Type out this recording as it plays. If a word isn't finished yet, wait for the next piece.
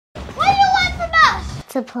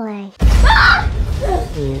to play. Ah!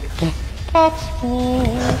 You can catch me.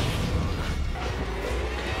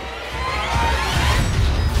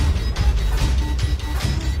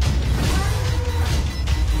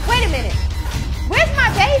 Wait a minute. Where's my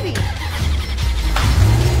baby?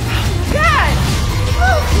 God!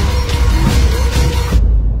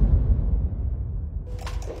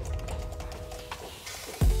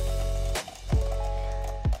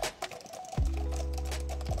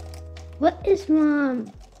 What is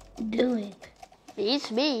Mom doing?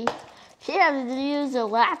 Beats me. She hasn't used a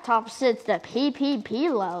laptop since the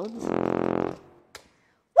PPP loans.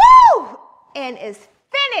 Woo! And it's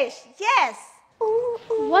finished, yes.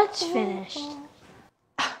 What's finished?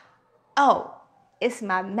 Oh, it's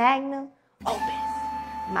my magnum opus,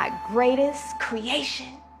 my greatest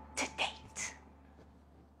creation to date.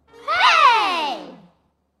 Hey!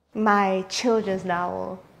 My children's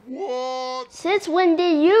novel. Since when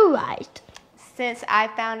did you write? Since I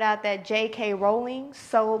found out that J.K. Rowling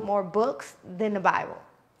sold more books than the Bible.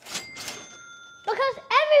 Because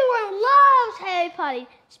everyone loves Harry Potter.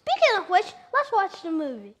 Speaking of which, let's watch the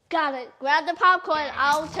movie. Got it. Grab the popcorn,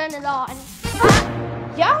 I'll turn it on.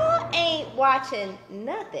 Y'all ain't watching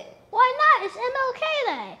nothing. Why not? It's MLK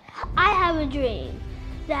Day. I have a dream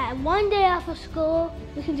that one day after school,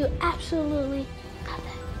 we can do absolutely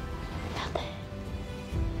nothing.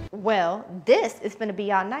 Well, this is gonna be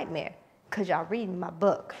y'all nightmare, cause y'all reading my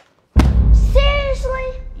book.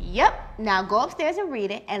 Seriously? Yep, now go upstairs and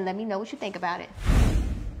read it and let me know what you think about it.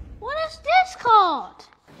 What is this called?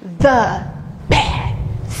 The Bad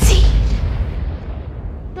Seed.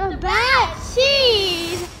 The Bad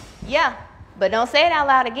Seed? Yeah, but don't say it out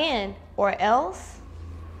loud again, or else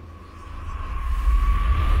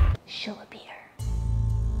she'll appear.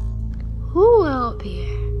 Who will appear?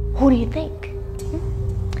 Who do you think?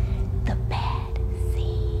 The Bad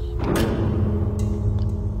Seed.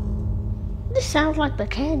 This sounds like the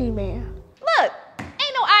Candyman. Look,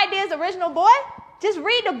 ain't no ideas original, boy. Just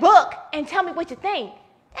read the book and tell me what you think.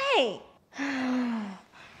 Dang.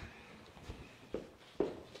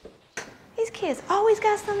 These kids always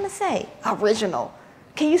got something to say. Original.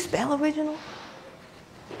 Can you spell original?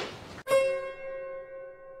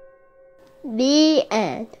 The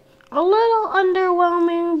end. A little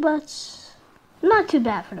underwhelming, but not too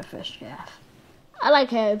bad for the first draft. I like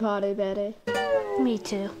Harry Potter better. Me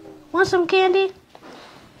too. Want some candy?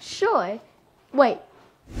 Sure. Wait,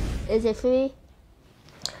 is it free?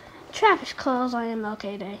 Traffic's closed on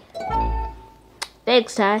MLK Day.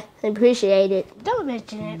 Thanks, Ty. I appreciate it. Don't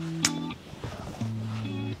mention it.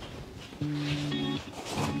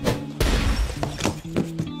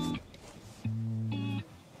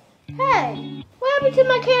 Hey, what happened to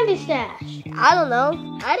my candy stash? I don't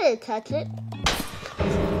know. I didn't touch it.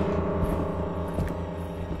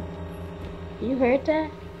 You heard that?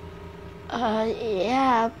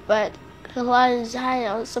 Yeah, but Kalani and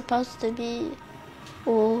Zion was supposed to be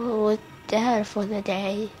with Dad for the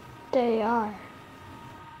day. They are.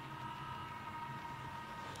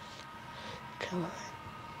 Come on.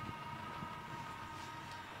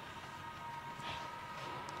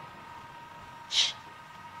 Shh.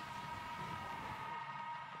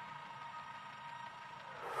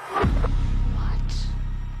 What?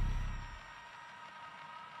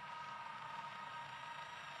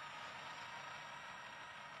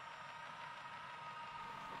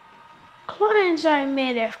 Clients I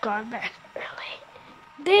may have gone back early.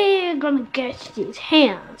 They're gonna get these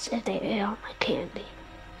hands if they eat all my candy.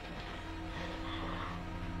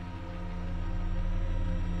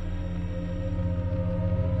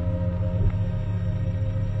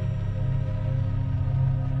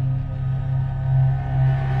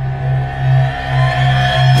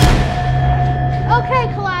 Okay,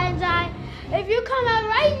 Kalion's Eye, if you come out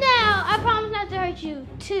right now, I promise not to hurt you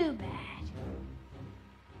too bad.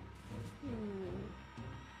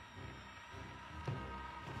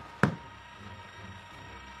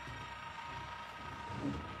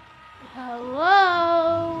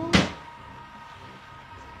 Hello?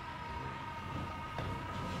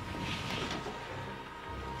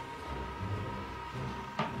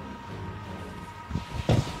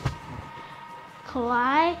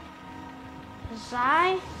 Kalai?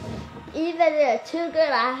 Zai? Either they're too good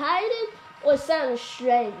at hiding or something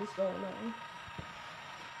strange is going on.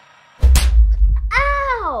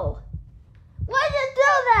 Ow! Why'd you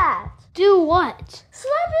do that? Do what?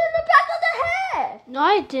 Slap me in the back of the head! No,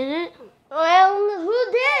 I didn't. Well, who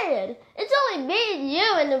did? It's only me and you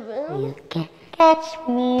in the room. You can catch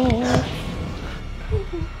me.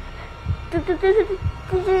 Did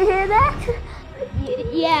you hear that?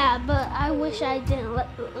 Yeah, but I wish I didn't.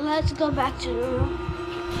 Let's go back to the room.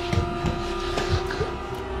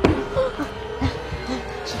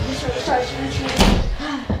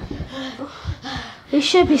 We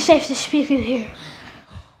should be safe to speak in here.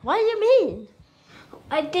 What do you mean?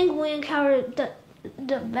 I think we encountered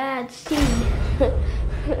the bad seed.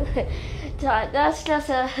 That's just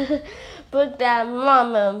a book that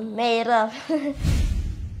Mama made up.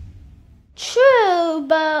 True,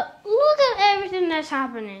 but look at everything that's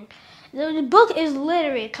happening. The book is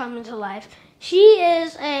literally coming to life. She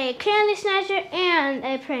is a candy snatcher and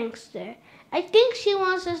a prankster. I think she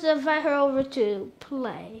wants us to invite her over to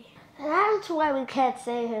play. That's why we can't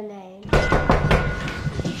say her name.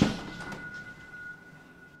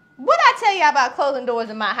 What I tell y'all about closing doors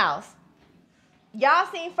in my house? Y'all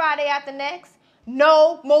seen Friday After Next?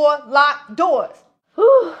 No more locked doors.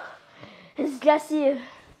 Whew, it's just you.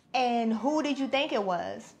 And who did you think it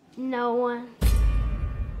was? No one.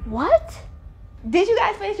 What? Did you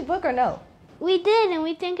guys finish the book or no? We did, and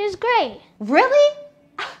we think it's great. Really?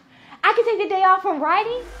 I can take the day off from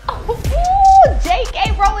writing? Oh, ooh,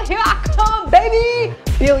 J.K. Rowling, here I come, baby!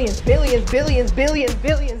 Billions, billions, billions, billions,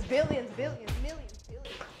 billions, billions, billions, millions, billions.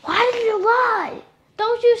 Why did you lie?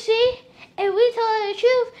 Don't you see? If we tell her the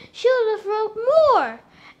truth, she'll have wrote more.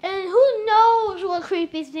 And who knows what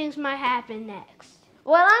creepy things might happen next.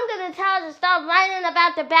 Well, I'm gonna tell her to stop writing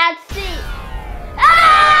about the bad seed.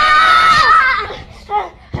 Ah!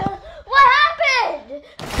 What happened?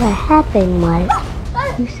 What happened was,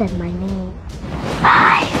 you said my name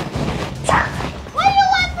 5 times. What do you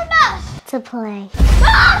want from us? To play.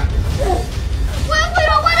 Ah! We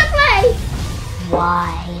don't want to play.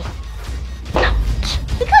 Why?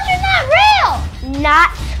 Because you're not real. Not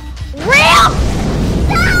real!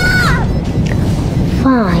 Stop!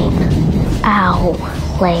 Fine. I'll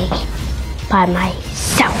play by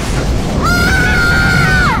myself.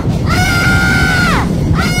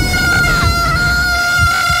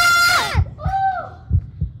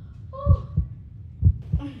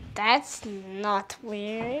 That's not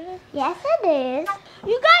weird. Yes, it is.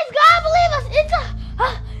 You guys gotta believe us.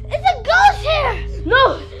 It's a ghost here.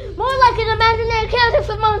 No, more like an imaginary character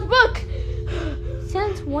from Mom's book.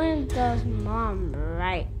 Since when does Mom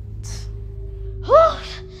write?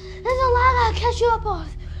 There's a lot I gotta catch you up on.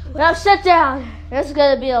 Now sit down. This is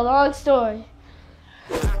gonna be a long story.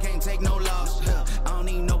 I can't take no loss. I don't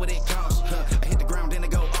even know what it costs. I hit the ground, then I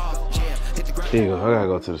go off. Yeah, hit the ground. Here you go. I gotta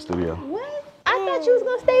go to the studio. What? I thought you was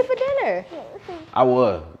gonna stay for dinner. I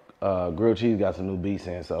was. Grilled cheese got some new beats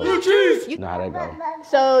in, so. Grilled cheese! You know how that go.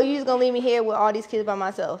 So you just gonna leave me here with all these kids by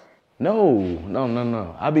myself? No.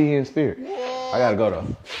 I'll be here in spirit. I gotta go though.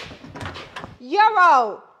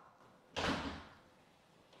 Euro!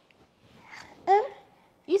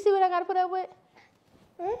 You see what I gotta put up with?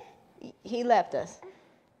 He left us.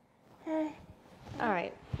 All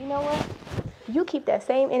right, you know what? You keep that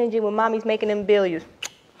same energy when Mommy's making them billions.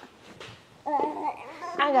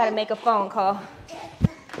 I gotta make a phone call.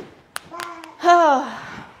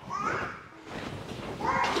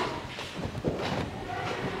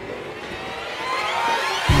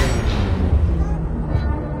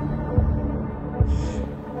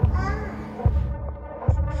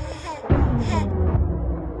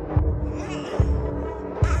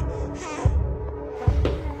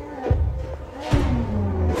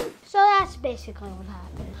 So that's basically what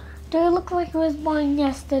happened. Do it look like it was born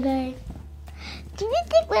yesterday? Do you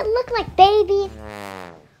think we look like babies?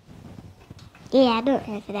 Yeah, don't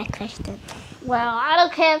answer that question. Well, I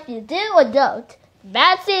don't care if you do or don't.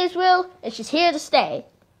 Bad seed is real, and she's here to stay.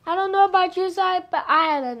 I don't know about you, Zai, but I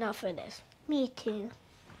had enough of this. Me too.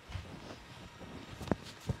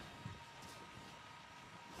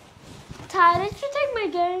 Ty, did you take my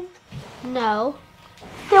game? No.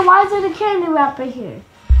 Then why is there a candy wrapper here?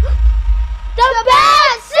 The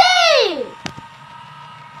bad seed!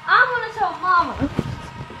 I'm gonna tell Mama.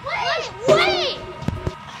 Wait!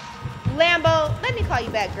 Lambo, let me call you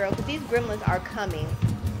back, girl, because these gremlins are coming.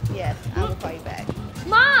 Yes, I will call you back.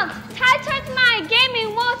 Mom, Ty took my game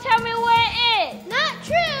and won't tell me where it is. Not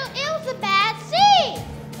true. It was a bad seed.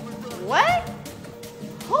 What?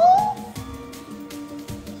 Who?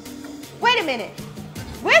 Wait a minute.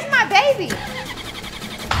 Where's my baby?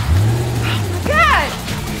 God!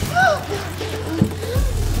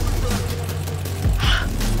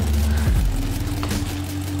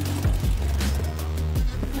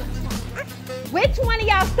 Which one of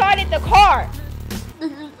y'all started the car?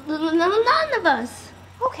 None of us.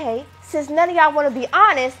 Okay, since none of y'all want to be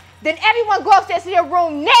honest, then everyone go upstairs to your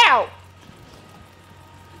room now!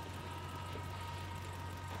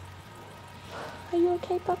 Are you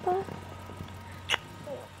okay, Papa?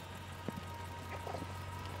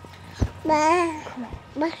 Come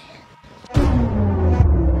on.